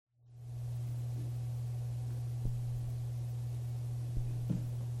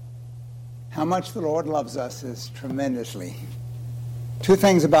How much the Lord loves us is tremendously. Two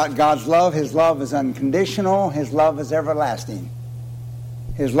things about God's love. His love is unconditional. His love is everlasting.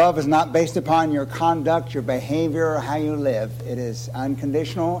 His love is not based upon your conduct, your behavior, or how you live. It is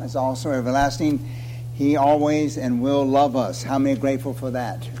unconditional. It's also everlasting. He always and will love us. How many are grateful for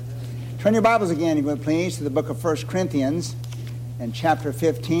that? Turn your Bibles again, if you would please, to the book of 1 Corinthians and chapter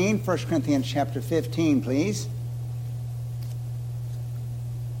 15. 1 Corinthians chapter 15, please.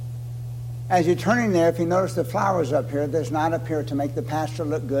 As you're turning there, if you notice the flowers up here, there's not up here to make the pastor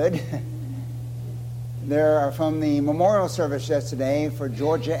look good. There are from the memorial service yesterday for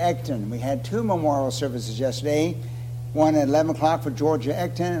Georgia Ecton. We had two memorial services yesterday, one at 11 o'clock for Georgia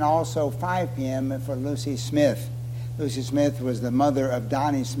Ecton and also 5 p.m. for Lucy Smith. Lucy Smith was the mother of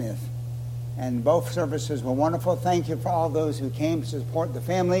Donnie Smith. And both services were wonderful. Thank you for all those who came to support the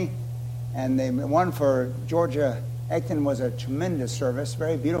family. And the one for Georgia Ecton was a tremendous service,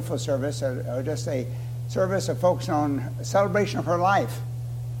 very beautiful service, just a service of focusing on a celebration of her life.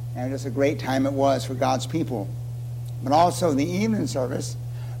 And just a great time it was for God's people. But also the evening service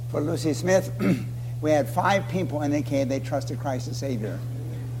for Lucy Smith, we had 5 people indicate they trusted Christ as Savior.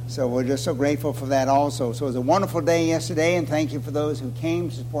 So we're just so grateful for that also. So it was a wonderful day yesterday, and thank you for those who came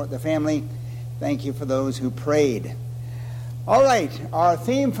to support the family. Thank you for those who prayed. All right, our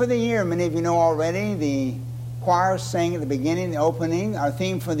theme for the year, many of you know already, the choir sang at the beginning, the opening. Our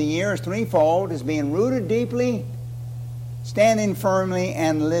theme for the year is threefold, is being rooted deeply, standing firmly,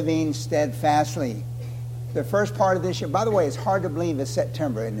 and living steadfastly. The first part of this year, by the way, it's hard to believe it's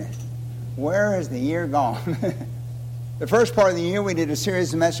September, isn't it? Where has the year gone? The first part of the year, we did a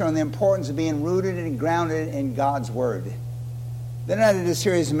series of messages on the importance of being rooted and grounded in God's Word. Then I did a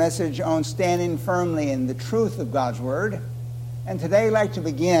series of messages on standing firmly in the truth of God's Word. And today I'd like to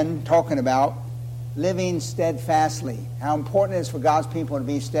begin talking about living steadfastly, how important it is for God's people to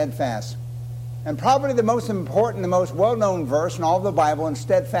be steadfast. And probably the most important, the most well-known verse in all of the Bible in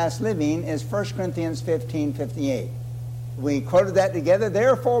steadfast living is 1 Corinthians 15:58. We quoted that together.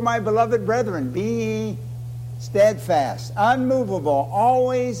 Therefore, my beloved brethren, be ye steadfast, unmovable,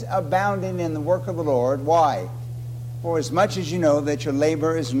 always abounding in the work of the Lord. Why? For as much as you know that your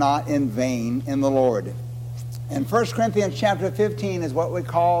labor is not in vain in the Lord. And 1 Corinthians chapter 15 is what we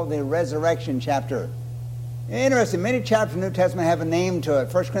call the resurrection chapter. Interesting, many chapters in the New Testament have a name to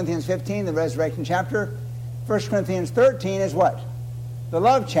it. 1 Corinthians 15, the resurrection chapter. 1 Corinthians 13 is what? The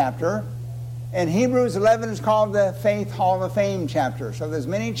love chapter. And Hebrews 11 is called the Faith Hall of Fame chapter. So there's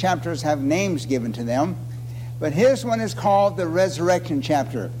many chapters have names given to them. But his one is called the resurrection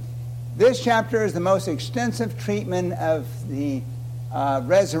chapter. This chapter is the most extensive treatment of the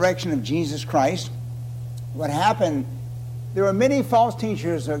resurrection of Jesus Christ. What happened, there were many false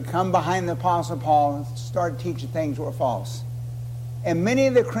teachers that come behind the Apostle Paul and started teaching things that were false. And many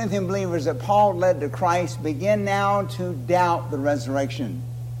of the Corinthian believers that Paul led to Christ begin now to doubt the resurrection,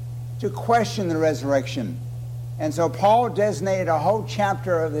 to question the resurrection. And so Paul designated a whole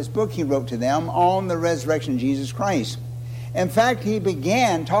chapter of this book he wrote to them on the resurrection of Jesus Christ. In fact, he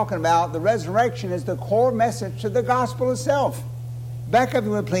began talking about the resurrection as the core message to the gospel itself. Back up, if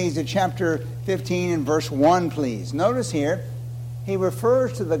you would please, to chapter 15 and verse 1, please. Notice here, he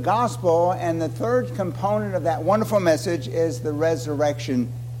refers to the gospel, and the third component of that wonderful message is the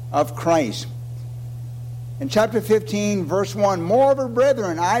resurrection of Christ. In chapter 15, verse 1, moreover,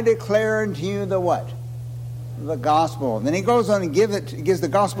 brethren, I declare unto you the what? The gospel. Then he goes on and gives the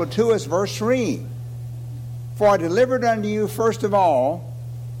gospel to us, verse 3. For I delivered unto you first of all,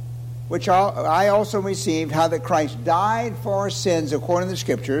 which I also received, how that Christ died for our sins according to the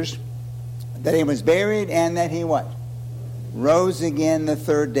Scriptures, that he was buried, and that he what? Rose again the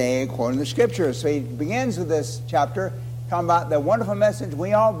third day according to the Scriptures. So he begins with this chapter talking about the wonderful message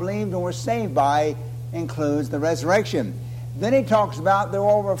we all believed and were saved by, includes the resurrection. Then he talks about there were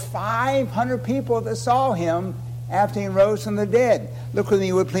over 500 people that saw him after he rose from the dead. Look with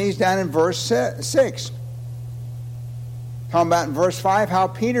me, would please, down in verse 6. Talking about in verse 5 how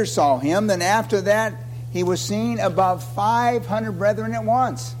Peter saw him. Then after that he was seen above 500 brethren at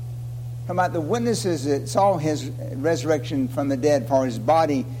once. Talking about the witnesses that saw his resurrection from the dead, for his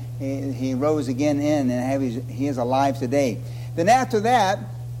body he rose again in, and he is alive today. Then after that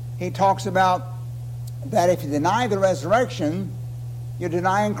he talks about that if you deny the resurrection, you're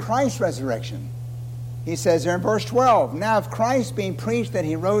denying Christ's resurrection. He says there in verse 12, now if Christ being preached that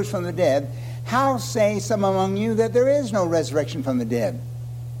he rose from the dead, how say some among you that there is no resurrection from the dead?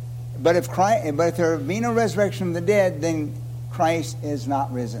 But if there be no resurrection from the dead, then Christ is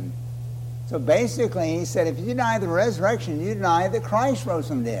not risen. So basically, he said, if you deny the resurrection, you deny that Christ rose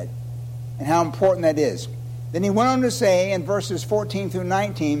from the dead, and how important that is. Then he went on to say in verses 14 through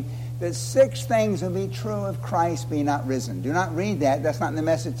 19, that 6 things will be true if Christ be not risen. Do not read that. That's not in the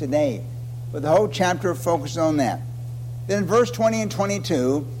message today. But the whole chapter focuses on that. Then in verse 20 and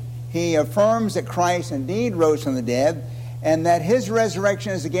 22, he affirms that Christ indeed rose from the dead and that his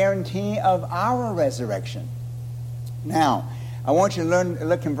resurrection is a guarantee of our resurrection. Now, I want you to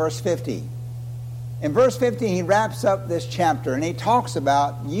look in verse 50. In verse 50, he wraps up this chapter and he talks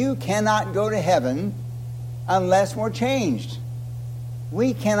about you cannot go to heaven unless we're changed.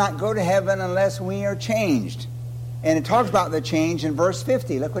 We cannot go to heaven unless we are changed. And it talks about the change in verse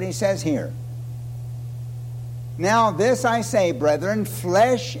 50. Look what he says here. Now this I say, brethren,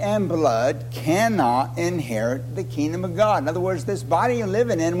 flesh and blood cannot inherit the kingdom of God. In other words, this body you're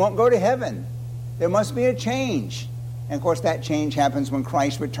living in won't go to heaven. There must be a change. And of course that change happens when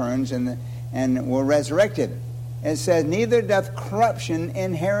Christ returns and we're resurrected. It says, neither doth corruption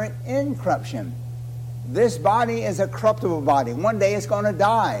inherit incorruption. This body is a corruptible body. One day it's going to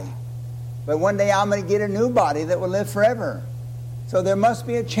die. But one day I'm going to get a new body that will live forever. So there must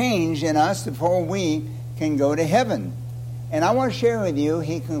be a change in us before we can go to heaven. And I want to share with you,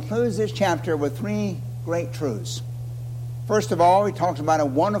 he concludes this chapter with 3 great truths. First of all, he talks about a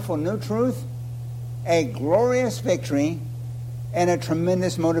wonderful new truth, a glorious victory, and a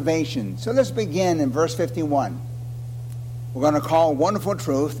tremendous motivation. So let's begin in verse 51. We're going to call wonderful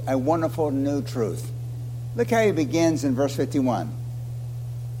truth a wonderful new truth. Look how he begins in verse 51.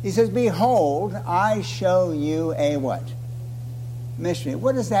 He says, behold, I show you a what? Mystery.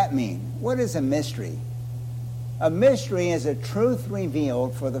 What does that mean? What is a mystery? A mystery is a truth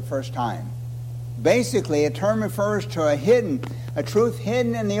revealed for the first time. Basically, a term refers to a truth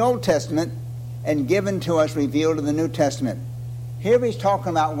hidden in the Old Testament and given to us, revealed in the New Testament. Here he's talking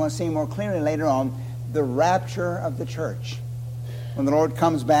about, we're going to see more clearly later on, the rapture of the church. When the Lord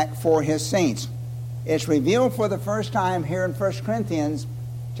comes back for his saints. It's revealed for the first time here in 1 Corinthians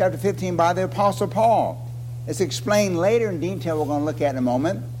chapter 15 by the Apostle Paul. It's explained later in detail, we're going to look at in a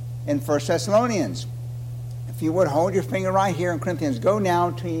moment, in 1 Thessalonians. If you would hold your finger right here in Corinthians, go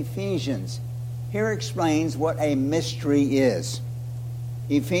now to Ephesians. Here it explains what a mystery is.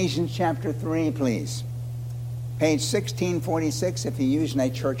 Ephesians chapter 3, please. Page 1646 if you're using a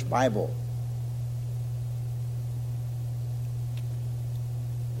church Bible.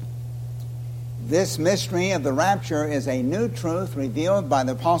 This mystery of the rapture is a new truth revealed by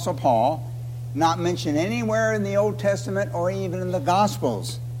the Apostle Paul, not mentioned anywhere in the Old Testament or even in the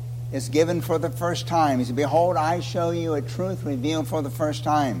Gospels. It's given for the first time. He said, behold, I show you a truth revealed for the first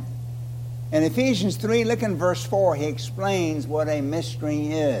time. In Ephesians 3, look in verse 4, he explains what a mystery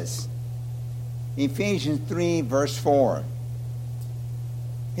is. Ephesians 3, verse 4.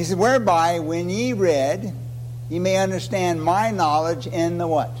 He said, whereby, when ye read, ye may understand my knowledge in the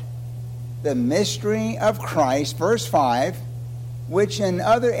what? The mystery of Christ, verse 5, which in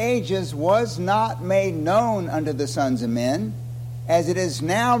other ages was not made known unto the sons of men, as it is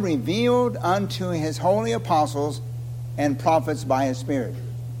now revealed unto his holy apostles and prophets by his Spirit.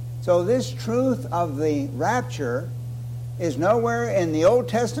 So this truth of the rapture is nowhere in the Old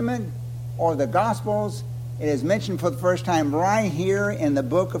Testament or the Gospels. It is mentioned for the first time right here in the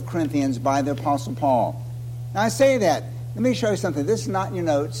book of Corinthians by the Apostle Paul. Now I say that. Let me show you something. This is not in your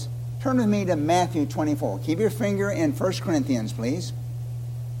notes. Turn with me to Matthew 24. Keep your finger in 1 Corinthians, please.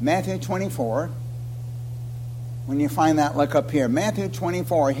 Matthew 24. When you find that, look up here. Matthew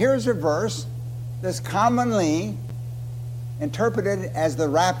 24. Here's a verse that's commonly interpreted as the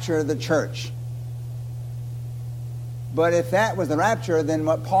rapture of the church. But if that was the rapture, then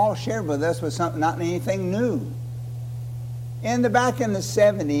what Paul shared with us was not anything new. Back in the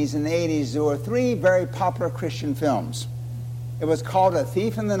 70s and the 80s, there were 3 very popular Christian films. It was called A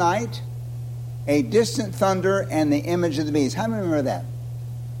Thief in the Night, A Distant Thunder, and The Image of the Beast. How many remember that?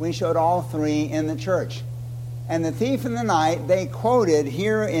 We showed all 3 in the church. And The Thief in the Night, they quoted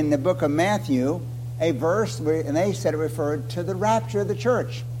here in the book of Matthew a verse, and they said it referred to the rapture of the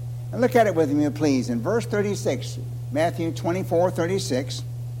church. And look at it with me, please. In verse 36, Matthew 24:36,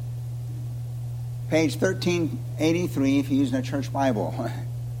 page 1383 if you're using a church Bible.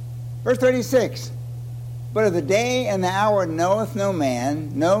 Verse 36, but of the day and the hour knoweth no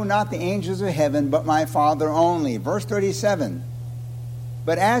man, no, not the angels of heaven, but my Father only. Verse 37,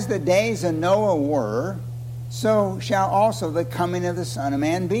 but as the days of Noah were, so shall also the coming of the Son of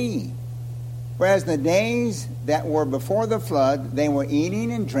Man be. Whereas the days that were before the flood, they were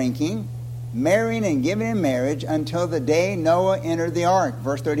eating and drinking, marrying and giving in marriage, until the day Noah entered the ark.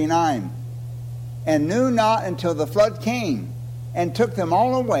 Verse 39, and knew not until the flood came, and took them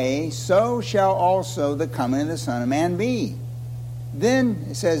all away, so shall also the coming of the Son of Man be. Then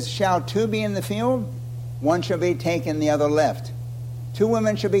it says, shall 2 be in the field? One shall be taken, the other left. 2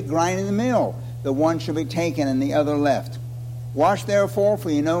 women shall be grinding the mill. The one shall be taken and the other left. Watch therefore, for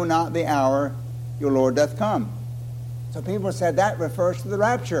you know not the hour your Lord doth come. So people said that refers to the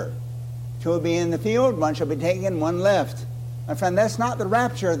rapture. 2 will be in the field, 1 shall be taken, 1 left. My friend, that's not the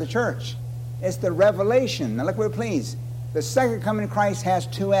rapture of the church. It's the revelation. Now look with me, please. The second coming of Christ has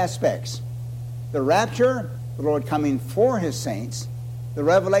 2 aspects. The rapture, the Lord coming for his saints. The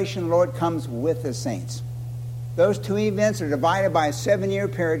revelation, the Lord comes with his saints. Those 2 events are divided by a 7-year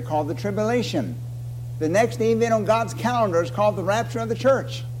period called the tribulation. The next event on God's calendar is called the rapture of the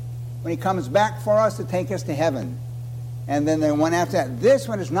church, when he comes back for us to take us to heaven. And then the one after that. This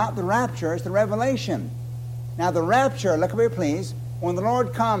one is not the rapture, it's the revelation. Now the rapture, look at me please, when the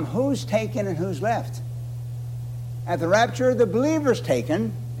Lord comes, who's taken and who's left? At the rapture, the believer's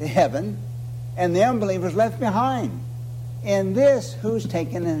taken to heaven, and the unbelievers left behind. In this, who's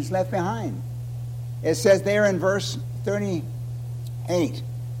taken and is left behind? It says there in verse 38,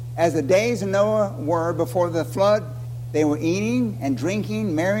 as the days of Noah were before the flood, they were eating and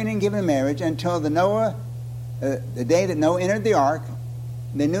drinking, marrying and giving in marriage, until the day that Noah entered the ark.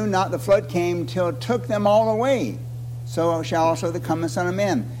 They knew not the flood came till it took them all away. So shall also the coming Son of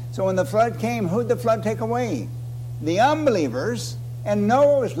Man. So when the flood came, who did the flood take away? The unbelievers, and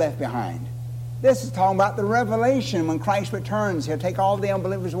Noah was left behind. This is talking about the revelation. When Christ returns, he'll take all the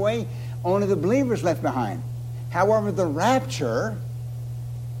unbelievers away, only the believers left behind. However, the rapture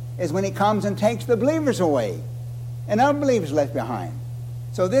is when he comes and takes the believers away, and unbelievers left behind.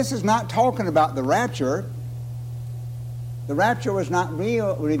 So this is not talking about the rapture. The rapture was not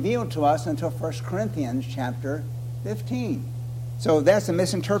revealed to us until 1 Corinthians chapter 15. So that's a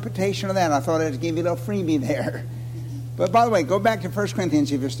misinterpretation of that. I thought I'd give you a little freebie there. But by the way, go back to 1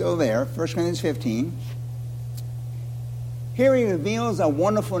 Corinthians if you're still there. 1 Corinthians 15. Here he reveals a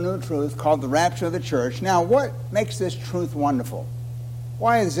wonderful new truth called the rapture of the church. Now, what makes this truth wonderful?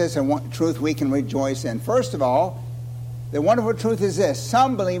 Why is this a truth we can rejoice in? First of all, the wonderful truth is this.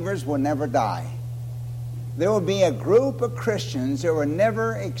 Some believers will never die. There will be a group of Christians that will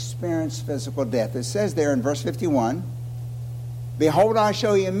never experience physical death. It says there in verse 51, behold, I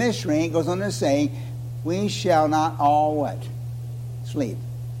show you a mystery. It goes on to say, we shall not all what? Sleep.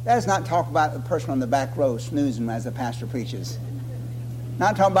 That is not talk about the person on the back row snoozing as the pastor preaches.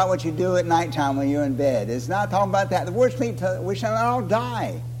 Not talking about what you do at nighttime when you're in bed. It's not talking about that. The word sleep, we shall not all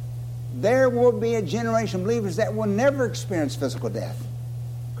die. There will be a generation of believers that will never experience physical death.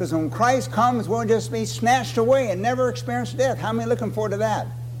 Because when Christ comes, we'll just be snatched away and never experience death. How many are looking forward to that?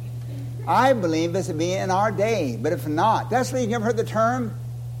 I believe this will be in our day, but if not, that's why you ever heard the term,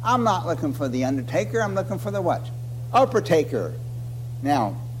 I'm not looking for the undertaker, I'm looking for the what? Upper taker.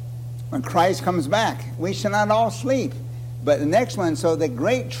 Now, when Christ comes back, we shall not all sleep. But the next one, so the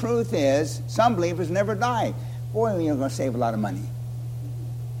great truth is, some believers never die. Boy, you're going to save a lot of money.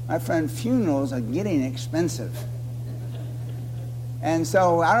 My friend, funerals are getting expensive. And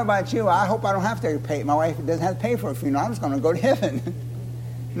so, I don't know about you, I hope I don't have to pay. My wife doesn't have to pay for a funeral. I'm just going to go to heaven.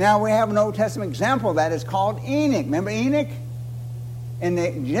 Now, we have an Old Testament example of that. It's called Enoch. Remember Enoch? And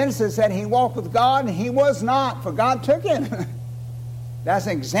Genesis said he walked with God, and he was not, for God took him. That's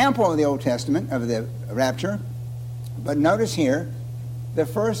an example of the Old Testament, of the rapture. But notice here, the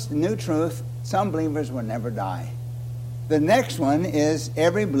first new truth, some believers will never die. The next one is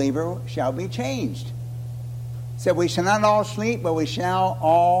every believer shall be changed. It said we shall not all sleep, but we shall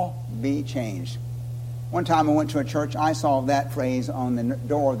all be changed. One time I went to a church, I saw that phrase on the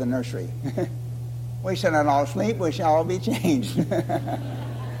door of the nursery. We shall not all sleep, we shall all be changed.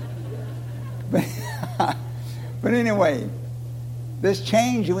 But anyway, this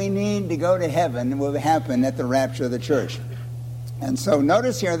change we need to go to heaven will happen at the rapture of the church. And so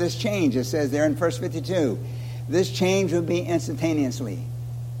notice here this change. It says there in verse 52, this change will be instantaneously.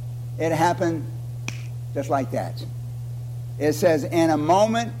 It happened just like that. It says in a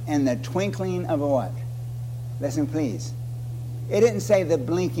moment, in the twinkling of a what? Listen, please. It didn't say the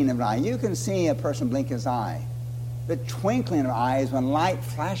blinking of an eye. You can see a person blink his eye. The twinkling of an eye is when light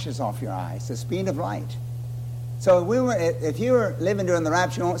flashes off your eyes, the speed of light. So if you were living during the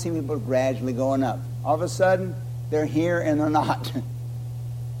rapture, you won't see people gradually going up. All of a sudden, they're here and they're not.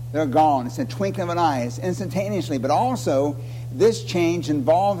 They're gone. It's a twinkling of an eye. It's instantaneously. But also, this change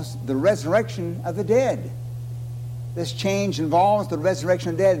involves the resurrection of the dead. This change involves the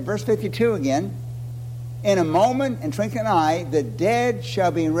resurrection of the dead. Verse 52 again. In a moment and twinkling of an eye, the dead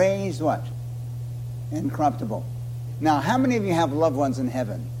shall be raised what? Incorruptible. Now, how many of you have loved ones in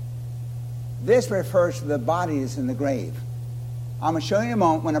heaven? This refers to the bodies in the grave. I'm going to show you in a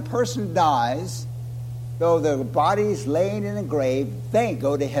moment. When a person dies, though their body's laid in a grave, they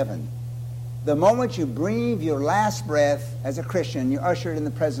go to heaven. The moment you breathe your last breath as a Christian, you're ushered in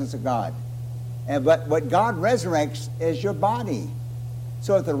the presence of God. But what God resurrects is your body.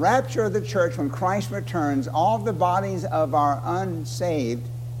 So at the rapture of the church, when Christ returns, all the bodies of our unsaved,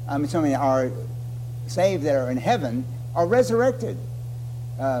 our saved that are in heaven, are resurrected.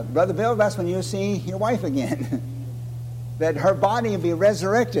 Brother Bill, that's when you'll see your wife again. That her body will be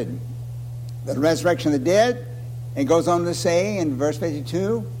resurrected. The resurrection of the dead, it goes on to say in verse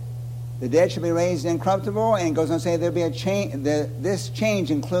 52, the dead shall be raised incorruptible, and it goes on to say there'll be a change. This change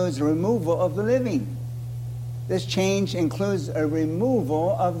includes the removal of the living. This change includes a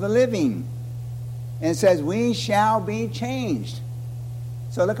removal of the living. And it says, we shall be changed.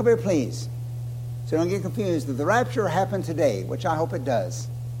 So look up here, please. So don't get confused. If the rapture happened today, which I hope it does,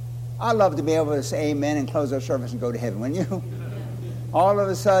 I'd love to be able to say amen and close our service and go to heaven, wouldn't you? All of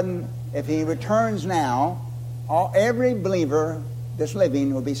a sudden, if he returns now, every believer that's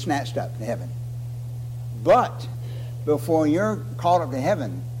living will be snatched up to heaven. But before you're called up to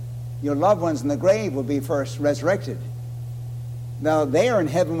heaven, your loved ones in the grave will be first resurrected. Now, they are in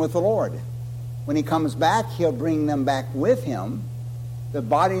heaven with the Lord. When he comes back, he'll bring them back with him. The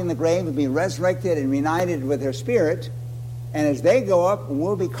body in the grave will be resurrected and reunited with their spirit. And as they go up,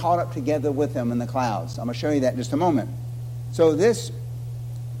 we'll be caught up together with them in the clouds. I'm going to show you that in just a moment. So this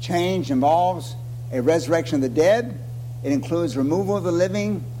change involves a resurrection of the dead. It includes removal of the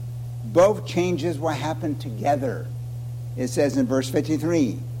living. Both changes will happen together. It says in verse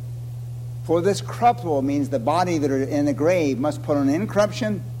 53, for this corruptible means the body that are in the grave must put on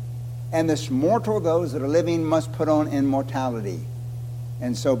incorruption, and this mortal, those that are living, must put on immortality.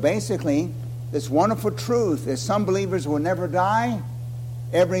 And so basically, this wonderful truth is some believers will never die.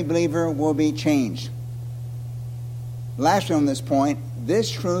 Every believer will be changed. Lastly on this point, this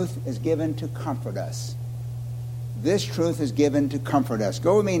truth is given to comfort us. This truth is given to comfort us.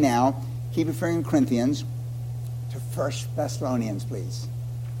 Go with me now, keep your finger in Corinthians, to 1 Thessalonians, please.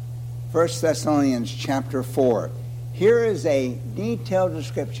 1 Thessalonians chapter 4. Here is a detailed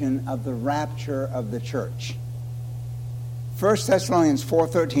description of the rapture of the church. 1 Thessalonians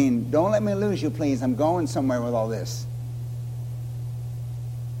 4:13. Don't let me lose you, please. I'm going somewhere with all this.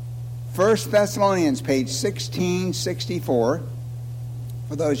 1 Thessalonians, page 1664,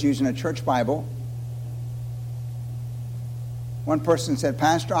 for those using a church Bible. One person said,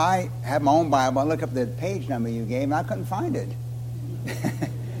 Pastor, I have my own Bible. I look up the page number you gave, and I couldn't find it.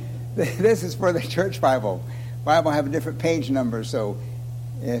 This is for the church Bible. Bible have a different page number, so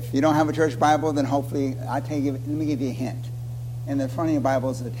if you don't have a church Bible, then hopefully, let me give you a hint. In the front of your Bible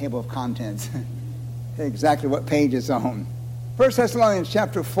is a table of contents. Exactly what page it's on. 1 Thessalonians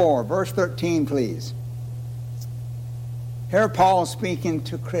chapter 4, verse 13, please. Here Paul speaking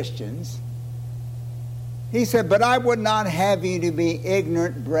to Christians. He said, but I would not have you to be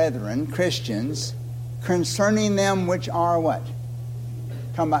ignorant, brethren, Christians, concerning them which are what?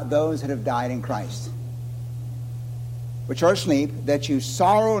 Talking about those that have died in Christ. Which are asleep, that you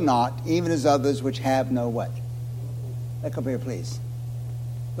sorrow not, even as others which have no what? Look up here, please.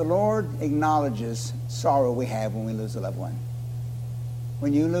 The Lord acknowledges sorrow we have when we lose a loved one.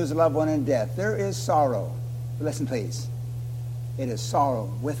 When you lose a loved one in death, there is sorrow. But listen, please. It is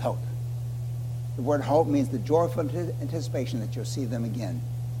sorrow with hope. The word hope means the joyful anticipation that you'll see them again.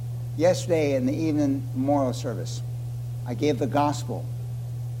 Yesterday in the evening memorial service, I gave the gospel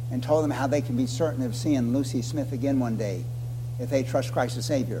and told them how they can be certain of seeing Lucy Smith again one day if they trust Christ as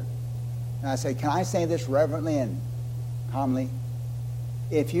Savior. And I said, can I say this reverently and calmly?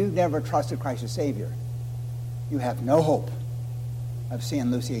 If you've never trusted Christ as Savior, you have no hope of seeing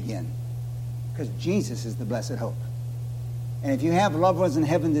Lucy again, because Jesus is the blessed hope. And if you have loved ones in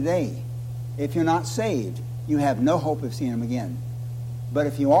heaven today, if you're not saved, you have no hope of seeing them again. But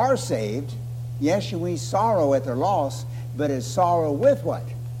if you are saved, yes, we sorrow at their loss, but it's sorrow with what?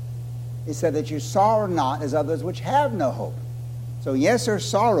 He said that you sorrow not as others which have no hope. So yes, there's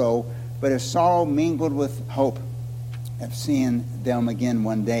sorrow, but it's sorrow mingled with hope of seeing them again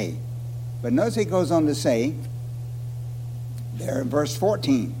one day. But notice he goes on to say, there in verse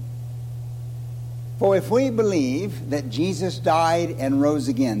 14, for if we believe that Jesus died and rose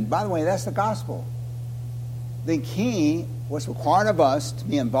again, by the way, that's the gospel. The key, what's required of us to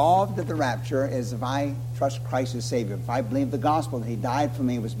be involved at the rapture, is if I trust Christ as Savior. If I believe the gospel that he died for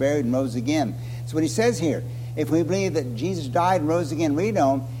me, was buried, and rose again. So what he says here, if we believe that Jesus died and rose again, read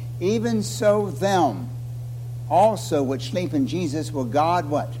on, even so them also which sleep in Jesus will God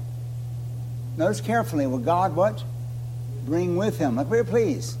what? Notice carefully, will God what? Bring with him. Look here,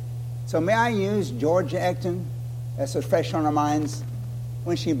 please. So may I use Georgia Ecton? That's so fresh on our minds.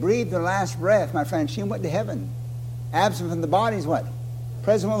 When she breathed her last breath, my friend, she went to heaven. Absent from the body is what?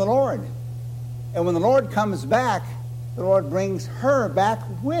 Present with the Lord. And when the Lord comes back, the Lord brings her back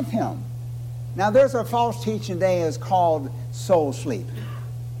with him. Now, there's a false teaching today is called soul sleep.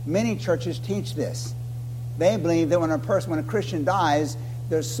 Many churches teach this. They believe that when a Christian dies,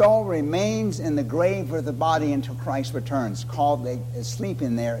 their soul remains in the grave with the body until Christ returns, called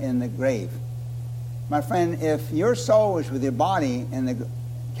sleeping there in the grave. My friend, if your soul is with your body in the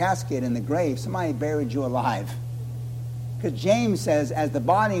casket in the grave, somebody buried you alive. Because James says, as the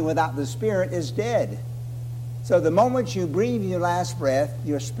body without the spirit is dead. So the moment you breathe your last breath,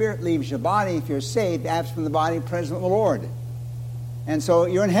 your spirit leaves your body. If you're saved, absent from the body, present with the Lord. And so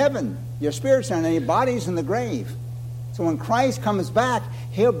you're in heaven. Your spirit's in, and your body's in the grave. So when Christ comes back,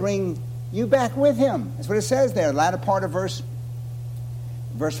 he'll bring you back with him. That's what it says there, the latter part of verse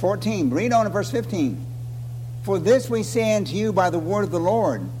 14. Read on to verse 15. For this we say unto you by the word of the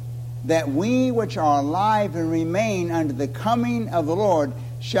Lord, that we which are alive and remain unto the coming of the Lord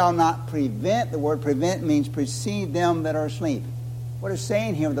shall not prevent. The word prevent means precede them that are asleep. What it's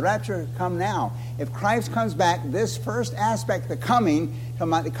saying here, the rapture come now. If Christ comes back, this first aspect, the coming,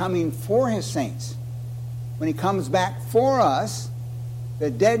 talking about the coming for his saints. When he comes back for us, the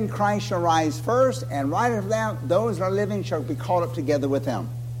dead in Christ shall rise first, and right after that, those that are living shall be caught up together with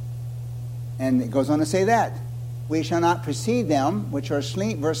them. And it goes on to say that. We shall not precede them which are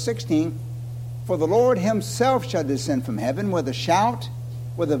asleep. Verse 16, for the Lord himself shall descend from heaven with a shout,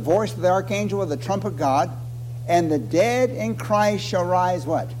 with the voice of the archangel, with the trump of God, and the dead in Christ shall rise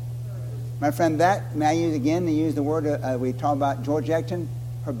what? My friend, that, may I use again to use the word we talk about George Ecton,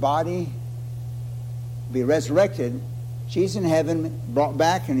 her body be resurrected. She's in heaven, brought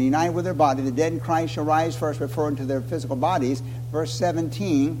back and united with her body. The dead in Christ shall rise first, referring to their physical bodies. Verse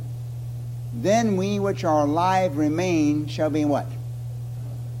 17, then we which are alive remain shall be what?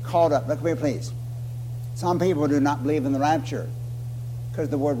 Called up. Look at me, please. Some people do not believe in the rapture because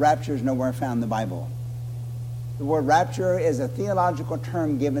the word rapture is nowhere found in the Bible. The word rapture is a theological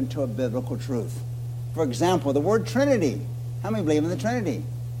term given to a biblical truth. For example, the word Trinity. How many believe in the Trinity?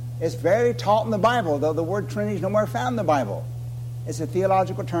 It's very taught in the Bible, though the word Trinity is nowhere found in the Bible. It's a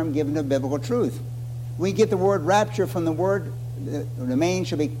theological term given to biblical truth. We get the word rapture from the word remain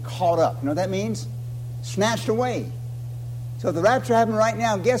shall be caught up. You know what that means? Snatched away. So if the rapture happened right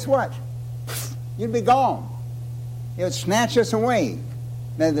now, guess what? You'd be gone. It would snatch us away.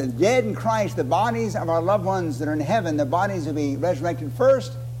 Now the dead in Christ, the bodies of our loved ones that are in heaven, their bodies will be resurrected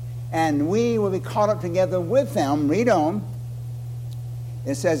first, and we will be caught up together with them. Read on.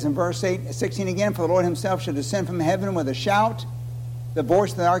 It says in verse 16 again, for the Lord himself shall descend from heaven with a shout, the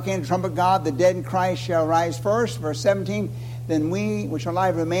voice of the archangel, trumpet of God, the dead in Christ shall rise first. Verse 17, then we which are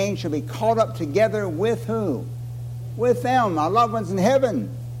alive remain shall be caught up together with who? With them, our loved ones in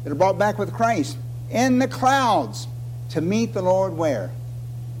heaven that are brought back with Christ, in the clouds to meet the Lord where?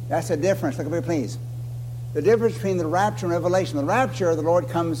 That's the difference. Look at me, please. The difference between the rapture and revelation. The rapture, the Lord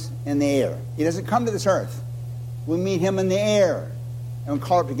comes in the air. He doesn't come to this earth. We meet him in the air and we're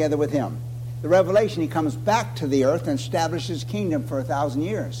caught up together with him. The revelation, he comes back to the earth and establishes his kingdom for 1,000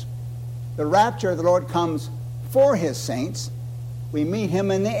 years. The rapture, the Lord comes for his saints. We meet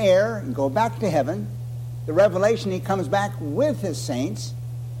him in the air and go back to heaven. The revelation, he comes back with his saints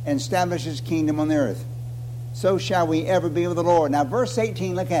and establishes his kingdom on the earth. So shall we ever be with the Lord. Now, verse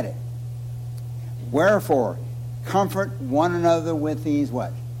 18, look at it. Wherefore, comfort one another with these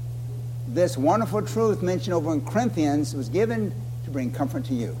what? This wonderful truth mentioned over in Corinthians was given to bring comfort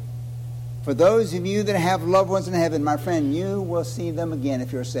to you. For those of you that have loved ones in heaven, my friend, you will see them again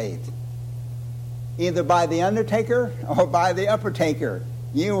if you're saved. Either by the undertaker or by the upper taker.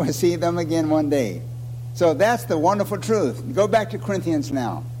 You will see them again one day. So that's the wonderful truth. Go back to Corinthians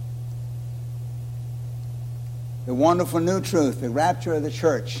now. The wonderful new truth, the rapture of the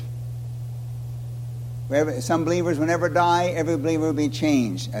church. Some believers will never die, every believer will be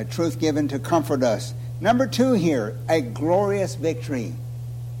changed. A truth given to comfort us. Number 2 here, a glorious victory.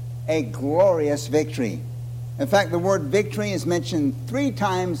 A glorious victory. In fact, the word victory is mentioned 3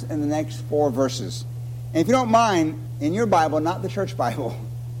 times in the next 4 verses. And if you don't mind, in your Bible, not the church Bible,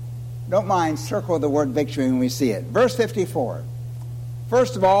 don't mind, circle the word victory when we see it. Verse 54.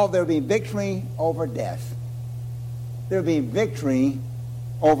 First of all, there will be victory over death. There will be victory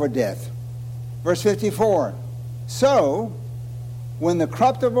over death. Verse 54. So, when the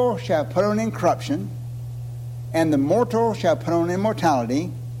corruptible shall put on incorruption, and the mortal shall put on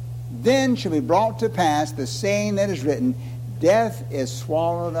immortality, then shall be brought to pass the saying that is written, death is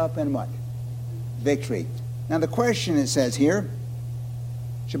swallowed up in what? Victory. Now the question it says here,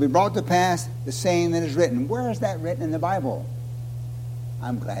 shall be brought to pass the saying that is written. Where is that written in the Bible?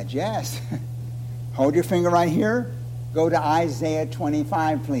 I'm glad you asked. Hold your finger right here. Go to Isaiah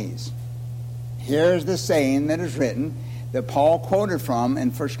 25, please. Here's the saying that is written that Paul quoted from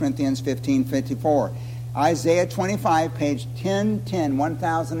in 1 Corinthians 15:54. Isaiah 25, page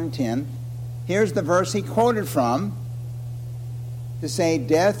 1010. Here's the verse he quoted from to say,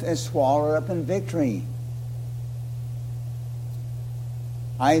 death is swallowed up in victory.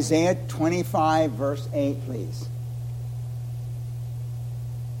 Isaiah 25, verse 8, please.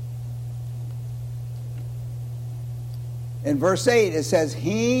 In verse 8, it says,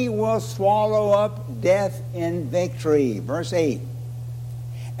 he will swallow up death in victory. Verse 8.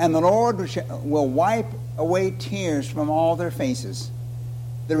 And the Lord will wipe away tears from all their faces.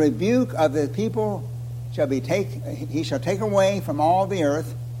 The rebuke of the people he shall take away from all the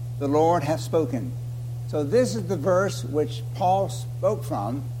earth. The Lord hath spoken. So this is the verse which Paul spoke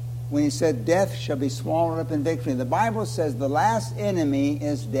from when he said, death shall be swallowed up in victory. The Bible says the last enemy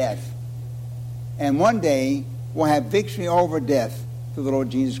is death. And one day we'll have victory over death through the Lord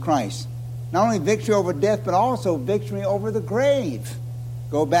Jesus Christ. Not only victory over death, but also victory over the grave.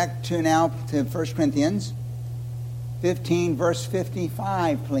 Go back to 1 Corinthians 15, verse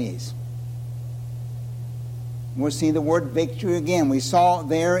 55, please. We'll see the word victory again. We saw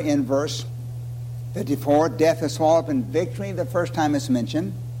there in verse 54, death is swallowed up in victory, the first time it's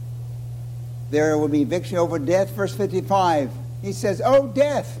mentioned. There will be victory over death, verse 55. He says, O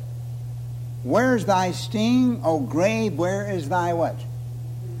death, where's thy sting? O grave, where is thy what?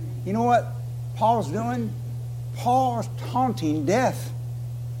 You know what Paul's doing? Paul's taunting death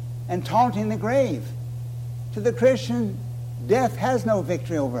and taunting the grave. To the Christian, death has no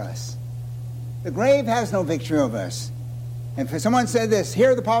victory over us. The grave has no victory over us. And if someone said this,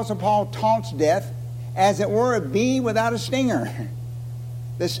 here the Apostle Paul taunts death as it were a bee without a stinger.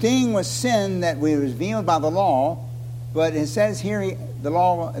 The sting was sin that was revealed by the law, but it says here the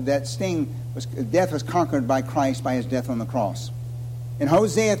law, that sting, death was conquered by Christ by his death on the cross. In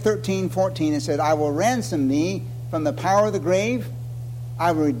Hosea 13:14 it said, I will ransom thee from the power of the grave.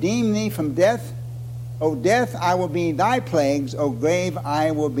 I will redeem thee from death. O death, I will be thy plagues. O grave, I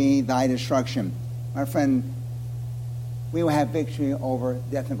will be thy destruction. My friend, we will have victory over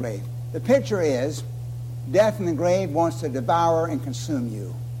death and grave. The picture is, death and the grave wants to devour and consume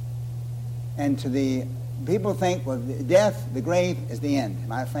you. And to the people think, well, death, the grave is the end.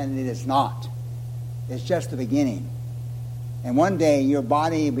 My friend, it is not. It's just the beginning. And one day your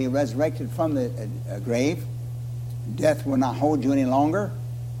body will be resurrected from the grave. Death will not hold you any longer,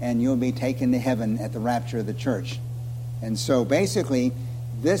 and you'll be taken to heaven at the rapture of the church. And so basically,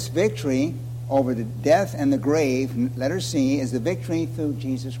 this victory over the death and the grave, letter C, is the victory through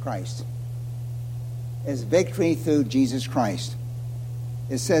Jesus Christ. Is victory through Jesus Christ.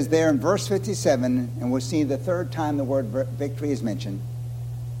 It says there in verse 57, and we'll see the third time the word victory is mentioned.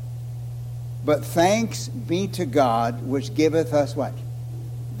 But thanks be to God, which giveth us what?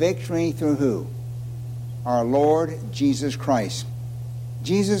 Victory through who? Our Lord Jesus Christ.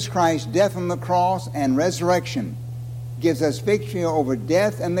 Jesus Christ's death on the cross and resurrection gives us victory over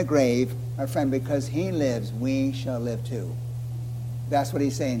death and the grave. My friend, because he lives, we shall live too. That's what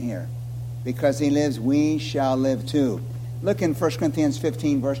he's saying here. Because he lives, we shall live too. Look in 1 Corinthians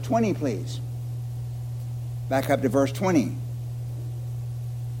 15, verse 20, please. Back up to verse 20.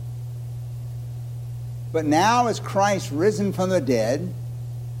 But now is Christ risen from the dead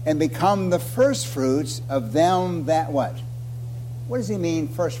and become the firstfruits of them that what? What does he mean,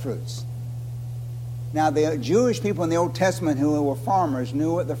 first fruits? Now, the Jewish people in the Old Testament who were farmers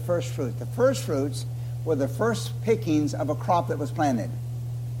knew what the first fruits. The first fruits were the first pickings of a crop that was planted.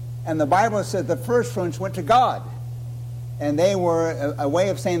 And the Bible says the first fruits went to God. And they were a way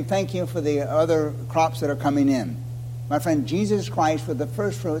of saying thank you for the other crops that are coming in. My friend, Jesus Christ was the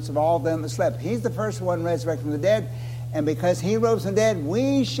first fruits of all them that slept. He's the first one resurrected from the dead. And because he rose from the dead,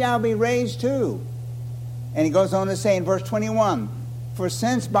 we shall be raised too. And he goes on to say in verse 21, for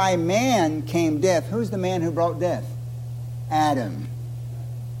since by man came death, who's the man who brought death? Adam.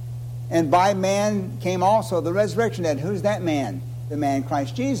 And by man came also the resurrection dead. Who's that man? The man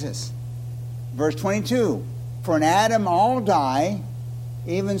Christ Jesus. Verse 22, for in Adam all die,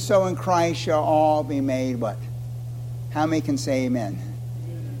 even so in Christ shall all be made what? How many can say amen?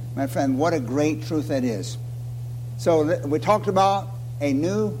 My friend, what a great truth that is. So we talked about a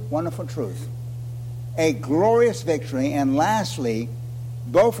new, wonderful truth. A glorious victory, and lastly,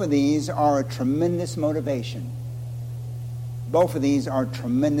 both of these are a tremendous motivation. Both of these are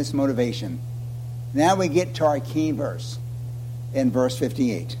tremendous motivation. Now we get to our key verse in verse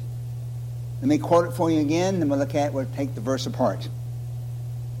 58. Let me quote it for you again, then we'll take the verse apart.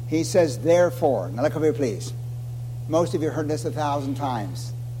 He says, therefore, now look over here, please. Most of you heard this 1,000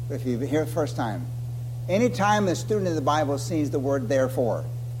 times, but if you hear it the first time, anytime a student of the Bible sees the word therefore,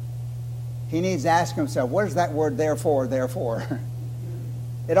 he needs to ask himself, what is that word therefore?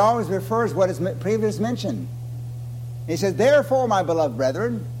 It always refers what is previously mentioned. He says, therefore, my beloved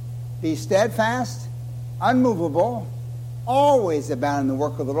brethren, be steadfast, unmovable, always abound in the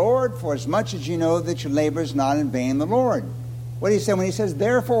work of the Lord, for as much as you know that your labor is not in vain in the Lord. What do you say when he says,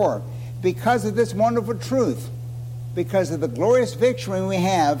 therefore? Because of this wonderful truth, because of the glorious victory we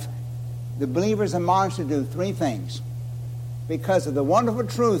have, the believers admonished to do three things. Because of the wonderful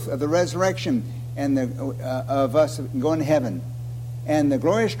truth of the resurrection and of us going to heaven, and the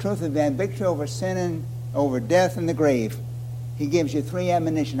glorious truth of the victory over sin and over death and the grave, he gives you three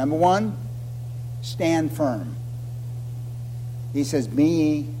admonitions. Number one, stand firm. He says, be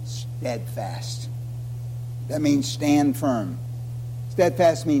ye steadfast. That means stand firm.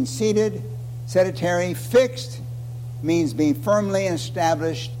 Steadfast means seated, sedentary, fixed, means being firmly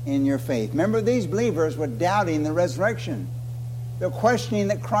established in your faith. Remember, these believers were doubting the resurrection. They're questioning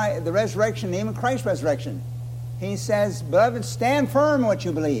the resurrection, even Christ's resurrection. He says, beloved, stand firm in what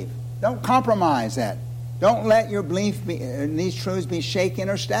you believe. Don't compromise that. Don't let your belief in these truths be shaken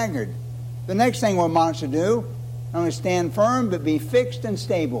or staggered. The next thing we're admonished to do, not only stand firm, but be fixed and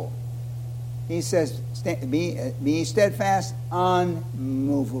stable. He says, be steadfast,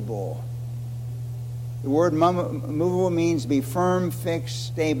 unmovable. The word movable means be firm, fixed,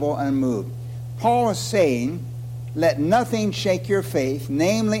 stable, unmoved. Paul is saying, let nothing shake your faith,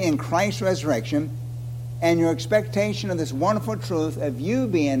 namely in Christ's resurrection, and your expectation of this wonderful truth of you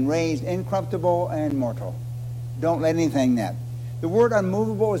being raised incorruptible and immortal. Don't let anything that. The word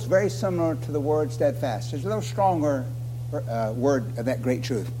unmovable is very similar to the word steadfast. It's a little stronger word of that great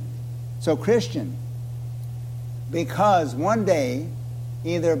truth. So Christian, because one day,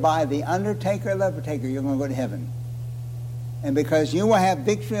 either by the undertaker or the overtaker, you're going to go to heaven. And because you will have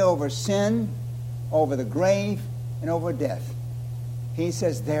victory over sin, over the grave, and over death. He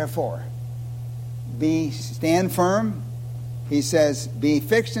says, therefore, stand firm. He says, be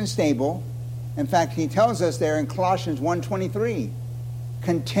fixed and stable. In fact, he tells us there in Colossians 1:23,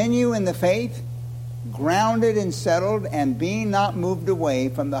 continue in the faith, grounded and settled, and be not moved away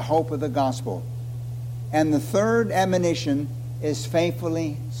from the hope of the gospel. And the third admonition is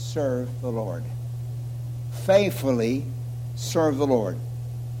faithfully serve the Lord. Faithfully serve the Lord.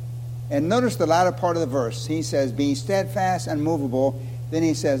 And notice the latter part of the verse. He says, be steadfast, unmovable. Then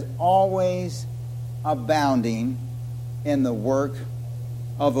he says, always abounding in the work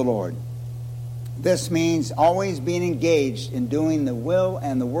of the Lord. This means always being engaged in doing the will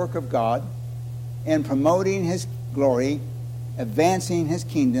and the work of God, in promoting his glory, advancing his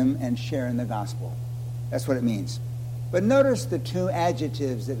kingdom, and sharing the gospel. That's what it means. But notice the two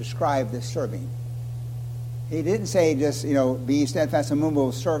adjectives that describe this serving. He didn't say just, be steadfast and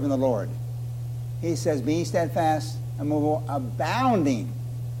immovable, serving the Lord. He says, be steadfast and immovable, abounding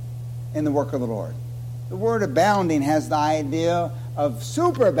in the work of the Lord. The word abounding has the idea of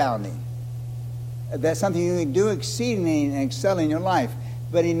superabounding. That's something you can do exceedingly and excel in your life.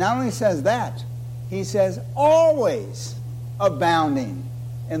 But he not only says that, he says always abounding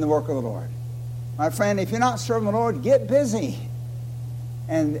in the work of the Lord. My friend, if you're not serving the Lord, get busy.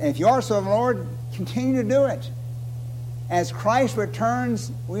 And if you are serving the Lord, continue to do it. As Christ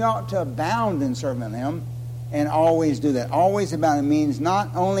returns, we ought to abound in serving him and always do that. Always abound means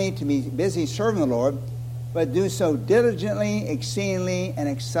not only to be busy serving the Lord, but do so diligently, exceedingly, and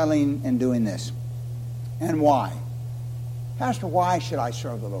excelling in doing this. And why? Pastor, why should I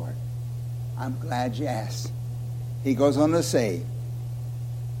serve the Lord? I'm glad you asked. He goes on to say,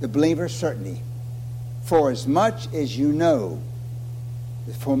 the believer's certainty. For as much as you know,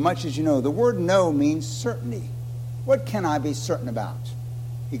 the word know means certainty. What can I be certain about?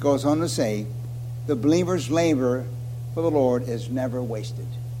 He goes on to say, the believer's labor for the Lord is never wasted.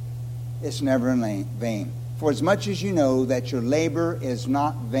 It's never in vain. For as much as you know that your labor is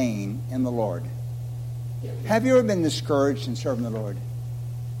not vain in the Lord. Have you ever been discouraged in serving the Lord?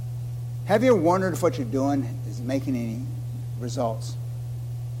 Have you ever wondered if what you're doing is making any results?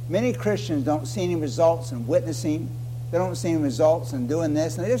 Many Christians don't see any results in witnessing. They don't see any results in doing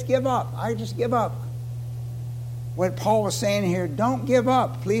this, and they just give up. I just give up. What Paul was saying here, don't give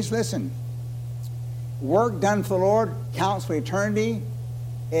up. Please listen. Work done for the Lord counts for eternity.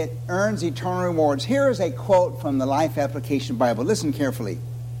 It earns eternal rewards. Here is a quote from the Life Application Bible. Listen carefully.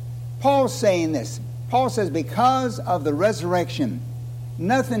 Paul's saying this. Paul says, because of the resurrection,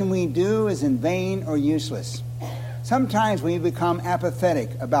 nothing we do is in vain or useless. Sometimes we become apathetic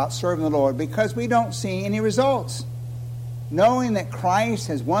about serving the Lord because we don't see any results. Knowing that Christ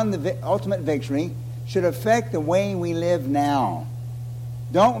has won the ultimate victory should affect the way we live now.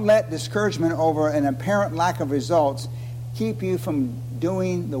 Don't let discouragement over an apparent lack of results keep you from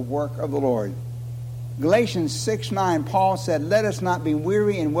doing the work of the Lord. Galatians 6:9, Paul said, let us not be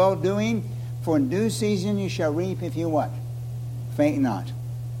weary in well-doing, for in due season you shall reap if you what? Faint not.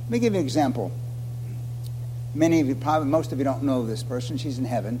 Let me give you an example. Many of you, probably most of you don't know this person. She's in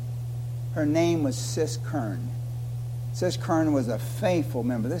heaven. Her name was Sis Kern. Sis Kern was a faithful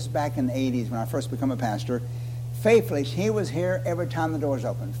member. This is back in the 80s when I first became a pastor. Faithfully, he was here every time the doors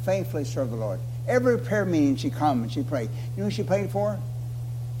opened. Faithfully served the Lord. Every prayer meeting she'd come and she prayed. You know who she prayed for?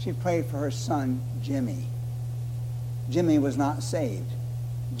 She prayed for her son, Jimmy. Jimmy was not saved.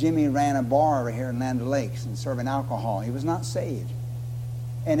 Jimmy ran a bar over here in Land O'Lakes and serving alcohol. He was not saved.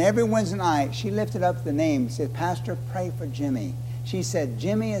 And every Wednesday night, she lifted up the name and said, Pastor, pray for Jimmy. She said,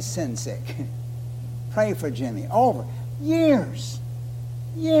 Jimmy is sin sick. Pray for Jimmy. Over years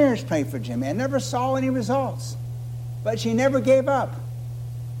prayed for Jimmy. I never saw any results. But she never gave up.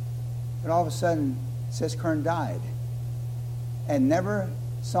 But all of a sudden, Sis Kern died and never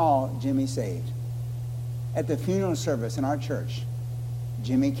saw Jimmy saved. At the funeral service in our church,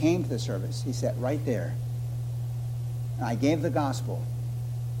 Jimmy came to the service. He sat right there. And I gave the gospel.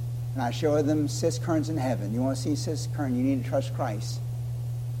 And I showed them Sis Kern's in heaven. You want to see Sis Kern, you need to trust Christ.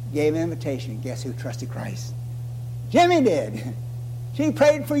 Gave an invitation. Guess who trusted Christ? Jimmy did. She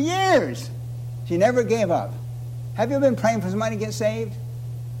prayed for years. She never gave up. Have you been praying for somebody to get saved?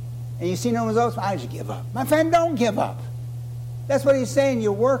 And you see no results? I just give up. My friend, don't give up. That's what he's saying.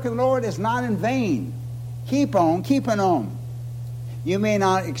 Your work of the Lord is not in vain. Keep on, keeping on. You may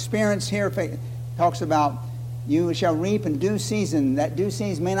not experience here, it talks about you shall reap in due season. That due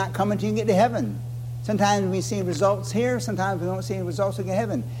season may not come until you get to heaven. Sometimes we see results here. Sometimes we don't see results in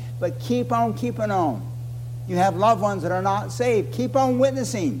heaven. But keep on keeping on. You have loved ones that are not saved. Keep on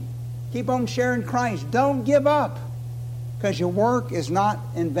witnessing. Keep on sharing Christ. Don't give up, because your work is not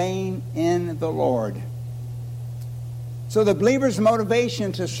in vain in the Lord. So the believer's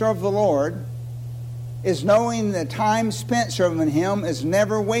motivation to serve the Lord is knowing the time spent serving Him is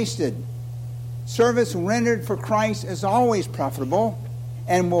never wasted. Service rendered for Christ is always profitable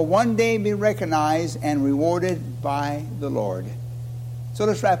and will one day be recognized and rewarded by the Lord. So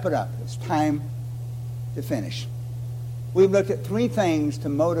let's wrap it up. It's time to finish. We've looked at three things to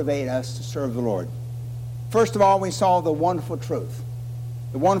motivate us to serve the Lord. First of all, we saw the wonderful truth.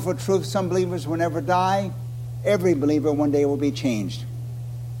 The wonderful truth, some believers will never die. Every believer one day will be changed.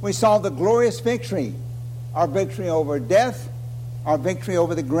 We saw the glorious victory, our victory over death, our victory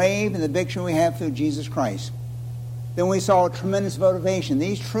over the grave, and the victory we have through Jesus Christ. Then we saw a tremendous motivation.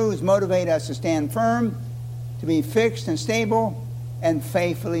 These truths motivate us to stand firm, to be fixed and stable, and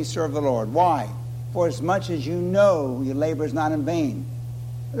faithfully serve the Lord. Why? For as much as you know your labor is not in vain.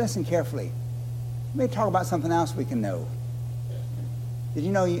 Listen carefully. Let me talk about something else we can know. Did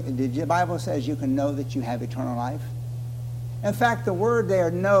you know, the Bible says you can know that you have eternal life? In fact, the word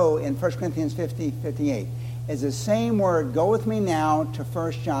there, know, in 1 Corinthians 58, is the same word. Go with me now to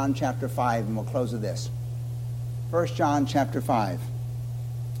 1 John chapter 5, and we'll close with this. 1 John chapter 5,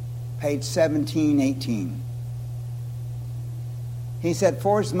 page 1718. He said,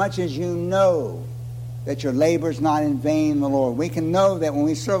 for as much as you know that your labor is not in vain in the Lord. We can know that when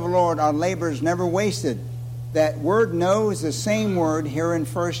we serve the Lord, our labor is never wasted. That word know is the same word here in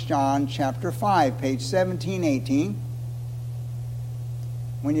 1 John chapter 5, page 1718.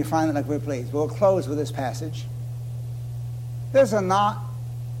 When you find it, like we're pleased. We'll close with this passage. There's not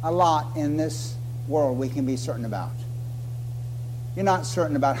a lot in this world we can be certain about. You're not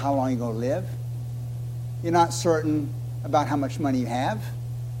certain about how long you're going to live. You're not certain about how much money you have.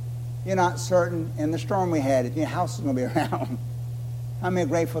 You're not certain in the storm we had if your house is going to be around. How many are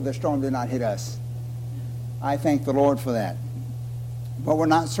grateful the storm did not hit us? I thank the Lord for that. But we're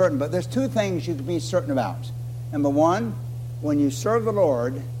not certain. But there's two things you can be certain about. Number one, when you serve the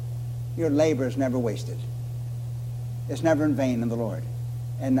Lord, your labor is never wasted. It's never in vain in the Lord.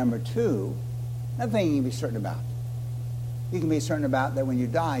 And number two, another thing you can be certain about. You can be certain about that when you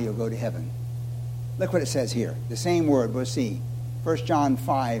die, you'll go to heaven. Look what it says here. The same word, we'll see. 1 John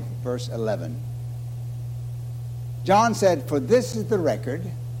 5, verse 11. John said, for this is the record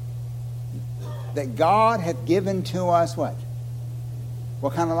that God hath given to us what?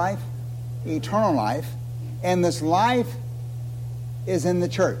 What kind of life? Eternal life. And this life is in the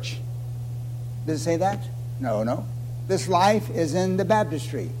church. Does it say that? No. This life is in the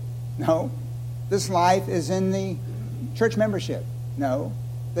baptistry. No. This life is in the church membership. No.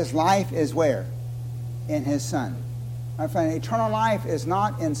 This life is where? In His Son. My friend, eternal life is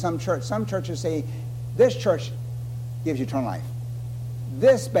not in some church. Some churches say, this church gives you eternal life.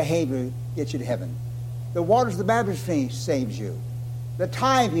 This behavior gets you to heaven. The waters of the baptistry saves you. The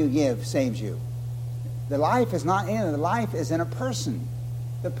tithe you give saves you. The life is not in it. The life is in a person.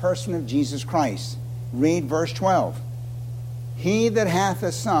 The person of Jesus Christ. Read verse 12. He that hath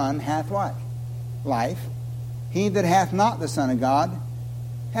the Son hath what? Life. He that hath not the Son of God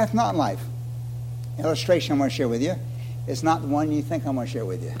hath not life. Illustration I'm going to share with you. It's not the one you think I'm going to share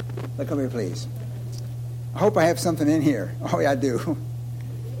with you. Look over here, please. I hope I have something in here. Oh, yeah, I do.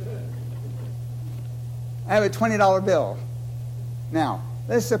 I have a $20 bill. Now,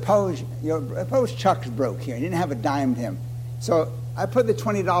 let's suppose Chuck's broke here. He didn't have a dime to him. So I put the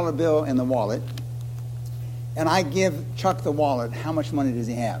 $20 bill in the wallet, and I give Chuck the wallet. How much money does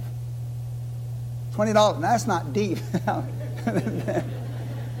he have? $20. Now, that's not deep.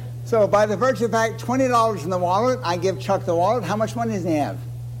 So by the virtue of the fact, $20 in the wallet, I give Chuck the wallet. How much money does he have?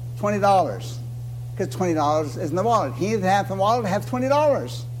 $20. Because $20 is in the wallet. He that hath the wallet hath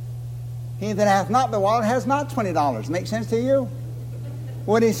 $20. He that hath not the wallet has not $20. Make sense to you?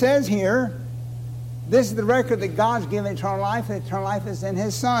 What he says here, this is the record that God's given eternal life, and eternal life is in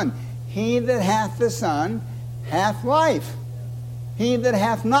his Son. He that hath the Son hath life. He that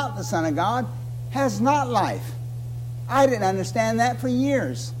hath not the Son of God has not life. I didn't understand that for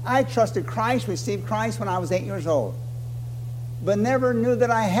years. I trusted Christ, received Christ when I was 8 years old, but never knew that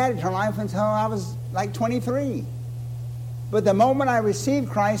I had eternal life until I was like 23. But the moment I received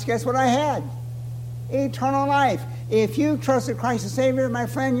Christ, guess what I had? Eternal life. If you trusted Christ as Savior, my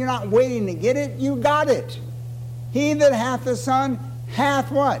friend, you're not waiting to get it. You got it. He that hath the Son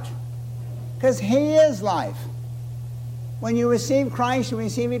hath what? Because he is life. When you receive Christ, you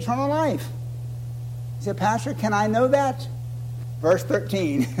receive eternal life. You say, Pastor, can I know that? Verse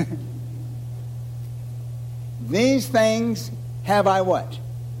 13. These things have I what?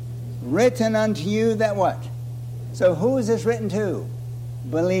 Written unto you that what? So who is this written to?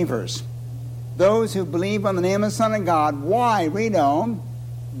 Believers. Those who believe on the name of the Son of God. Why? Read on.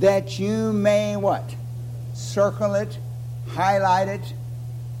 That you may what? Circle it, highlight it,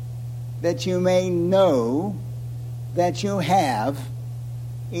 that you may know that you have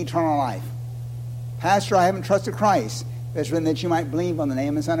eternal life. Pastor, I haven't trusted Christ. It's written that you might believe on the name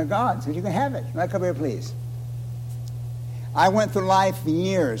of the Son of God, so you can have it. Now come here, please. I went through life for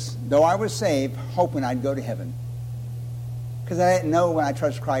years, though I was saved, hoping I'd go to heaven. Because I didn't know when I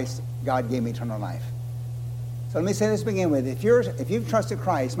trusted Christ, God gave me eternal life. So let me say this to begin with. If you've trusted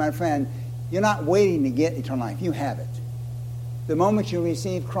Christ, my friend, you're not waiting to get eternal life. You have it. The moment you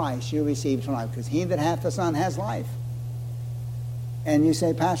receive Christ, you receive eternal life. Because he that hath the Son has life. And you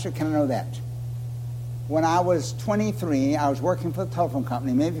say, Pastor, can I know that? When I was 23, I was working for the telephone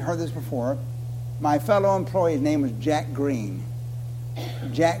company. Maybe you've heard this before. My fellow employee's name was Jack Green.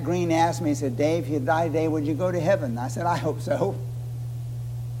 Jack Green asked me, he said, Dave, if you die today, would you go to heaven? I said, I hope so.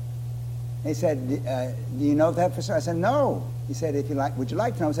 He said, do you know that for sure? I said, no. He said, would you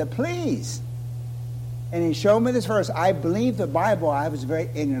like to know? I said, please. And he showed me this verse. I believed the Bible. I was very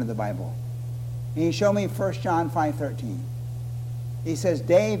ignorant of the Bible. And he showed me 1 John 5:13. He says,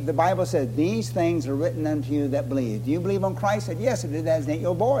 Dave, the Bible says, these things are written unto you that believe. Do you believe on Christ? I said, yes, I did. That as an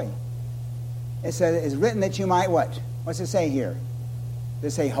 8-year-old boy. It says, it's written that you might what? What's it say here?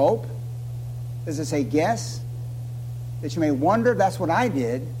 Does it say hope? Does it say guess? That you may wonder? That's what I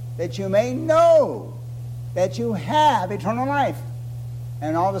did. That you may know that you have eternal life.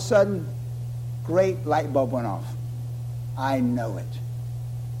 And all of a sudden, great light bulb went off. I know it.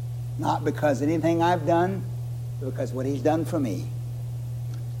 Not because of anything I've done, but because of what he's done for me.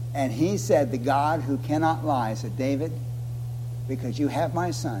 And he said, the God who cannot lie said, David, because you have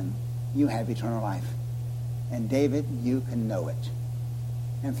my Son, you have eternal life. And David, you can know it.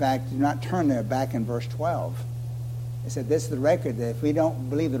 In fact, do not turn there, back in verse 12. It said, this is the record, that if we don't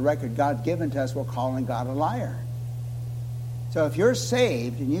believe the record God's given to us, we're calling God a liar. So if you're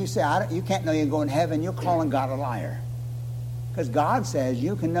saved and you say, you can't know you're going to heaven, you're calling God a liar. Because God says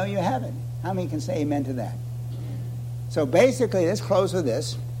you can know you haven't. How many can say amen to that? So basically, let's close with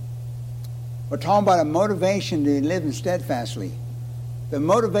this. We're talking about a motivation to live steadfastly. The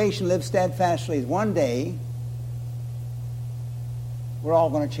motivation to live steadfastly is one day we're all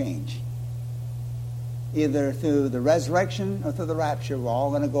going to change. Either through the resurrection or through the rapture, we're all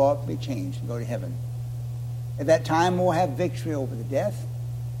going to go up and be changed and go to heaven. At that time, we'll have victory over the death,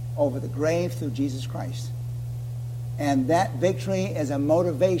 over the grave through Jesus Christ. And that victory is a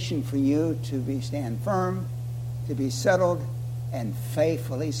motivation for you to stand firm, to be settled, and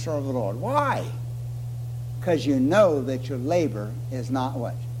faithfully serve the Lord. Why? Because you know that your labor is not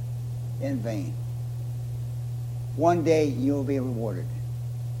what? In vain. One day you'll be rewarded.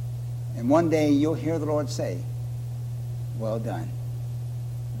 And one day you'll hear the Lord say, well done,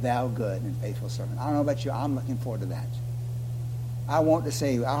 thou good and faithful servant. I don't know about you, I'm looking forward to that. I want to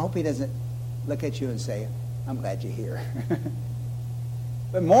say, I hope he doesn't look at you and say, I'm glad you're here.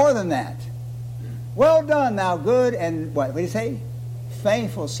 But more than that, well done, thou good and what do you say?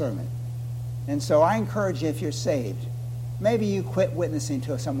 Faithful servant. And so I encourage you, if you're saved, maybe you quit witnessing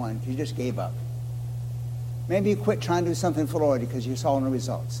to someone because you just gave up. Maybe you quit trying to do something for the Lord because you saw no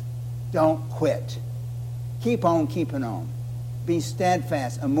results. Don't quit. Keep on keeping on. Be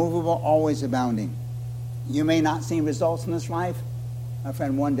steadfast, immovable, always abounding. You may not see results in this life. My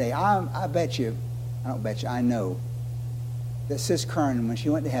friend, one day, I bet you, I don't bet you, I know that Sis Kern, when she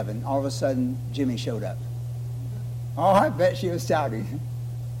went to heaven, all of a sudden Jimmy showed up. Oh, I bet she was shouting.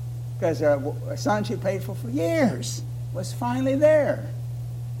 Because her son she prayed for years was finally there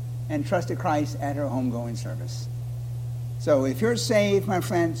and trusted Christ at her homegoing service. So if you're saved, my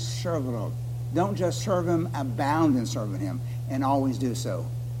friend, serve the Lord. Don't just serve Him, abound in serving Him, and always do so.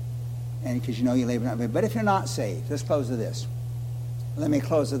 And because you know you labor not in vain. But if you're not saved, let's close with this. Let me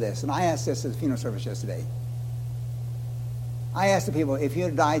close with this. And I asked this at the funeral service yesterday. I asked the people, if you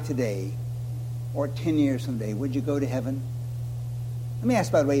had died today or 10 years from today, would you go to heaven? Let me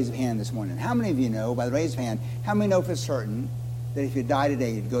ask by the raise of hand this morning. How many of you know, by the raise of hand, how many know for certain that if you die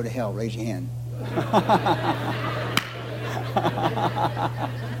today, you'd go to hell? Raise your hand.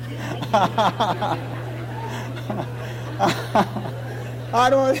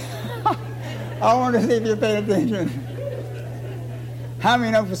 I want to see if you're paying attention. How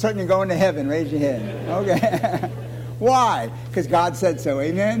many know for certain you're going to heaven? Raise your hand. Okay. Why? Because God said so.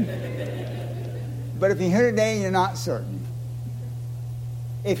 Amen? But if you're here today and you're not certain,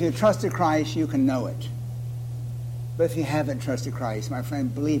 if you trusted Christ, you can know it. But if you haven't trusted Christ, my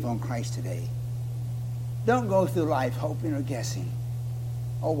friend, believe on Christ today. Don't go through life hoping or guessing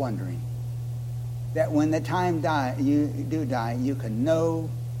or wondering that when the time you do die, you can know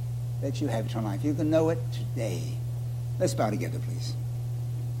that you have eternal life. You can know it today. Let's bow together, please.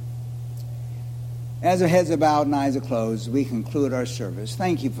 As our heads are bowed and eyes are closed, we conclude our service.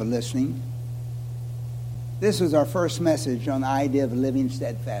 Thank you for listening. This was our first message on the idea of living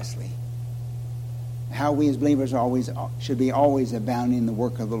steadfastly. How we as believers should be always abounding in the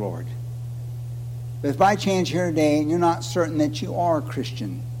work of the Lord. But if by chance you're here today and you're not certain that you are a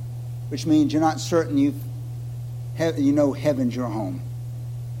Christian, which means you're not certain you know heaven's your home.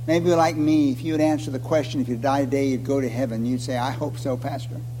 Maybe like me, if you would answer the question, if you die today, you'd go to heaven, you'd say, I hope so,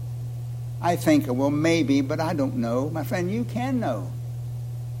 Pastor. I think, well, maybe, but I don't know. My friend, you can know.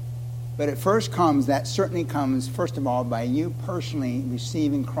 But that certainly comes, first of all, by you personally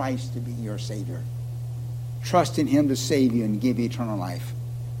receiving Christ to be your Savior. Trusting Him to save you and give you eternal life.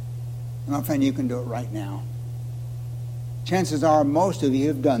 And my friend, you can do it right now. Chances are most of you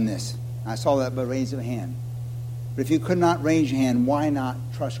have done this. I saw that by raise of a hand. But if you could not raise your hand, why not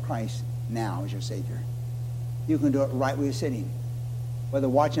trust Christ now as your Savior? You can do it right where you're sitting. Whether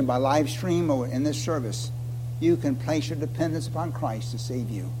watching by live stream or in this service, you can place your dependence upon Christ to save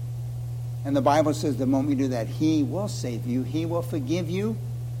you. And the Bible says the moment you do that, He will save you. He will forgive you.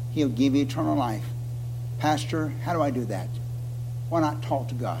 He'll give you eternal life. Pastor, how do I do that? Why not talk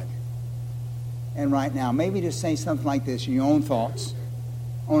to God? And right now, maybe just say something like this in your own thoughts.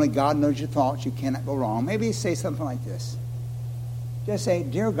 Only God knows your thoughts. You cannot go wrong. Maybe say something like this. Just say,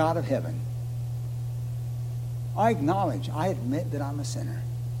 Dear God of heaven, I admit that I'm a sinner.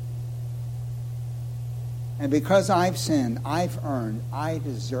 And because I've sinned, I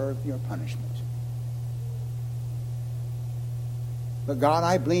deserve your punishment. But God,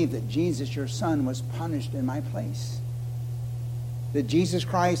 I believe that Jesus, your Son, was punished in my place. That Jesus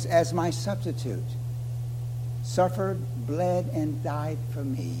Christ, as my substitute, suffered, bled, and died for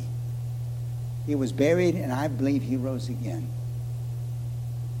me. He was buried, and I believe He rose again.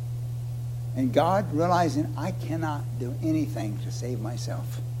 And God, realizing I cannot do anything to save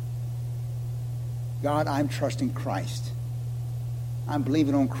myself, God, I'm trusting Christ. I'm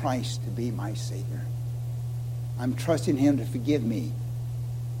believing on Christ to be my Savior. I'm trusting Him to forgive me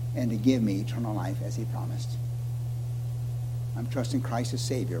and to give me eternal life as He promised. I'm trusting Christ as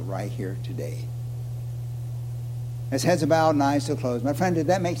Savior right here today. As heads are bowed and eyes still closed. My friend, did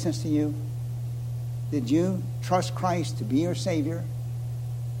that make sense to you? Did you trust Christ to be your Savior?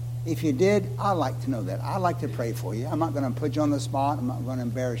 If you did, I'd like to know that. I'd like to pray for you. I'm not going to put you on the spot. I'm not going to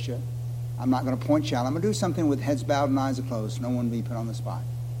embarrass you. I'm not going to point you out. I'm going to do something with heads bowed and eyes closed. No one will be put on the spot.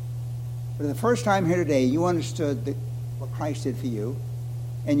 But the first time here today, you understood what Christ did for you,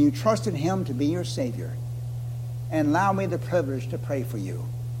 and you trusted Him to be your Savior. And allow me the privilege to pray for you.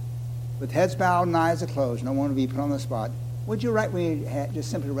 With heads bowed and eyes closed, no one will be put on the spot. Would you right where you just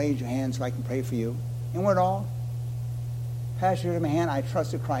simply raise your hand so I can pray for you? And we're all. Pastor, my hand, I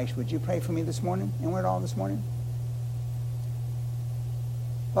trusted Christ. Would you pray for me this morning? And we're all this morning.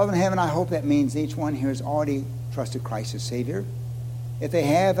 Father in heaven, I hope that means each one here has already trusted Christ as Savior. If they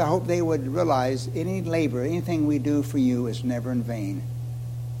have, I hope they would realize any labor, anything we do for you is never in vain.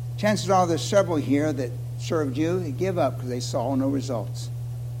 Chances are there's several here that served you. They give up because they saw no results.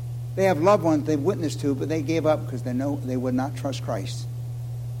 They have loved ones they've witnessed to, but they gave up because they know they would not trust Christ.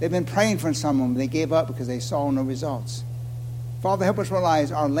 They've been praying for someone, but they gave up because they saw no results. Father, help us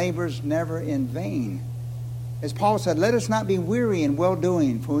realize our labor is never in vain. As Paul said, let us not be weary in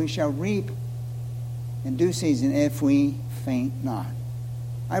well-doing, for we shall reap in due season if we faint not.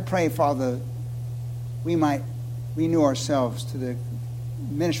 I pray, Father, we might renew ourselves to the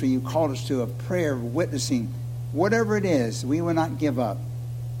ministry you called us to, of prayer, witnessing. Whatever it is, we will not give up.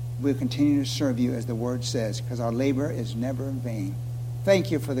 We'll continue to serve you as the Word says, because our labor is never in vain.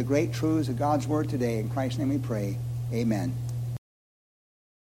 Thank you for the great truths of God's Word today. In Christ's name we pray. Amen.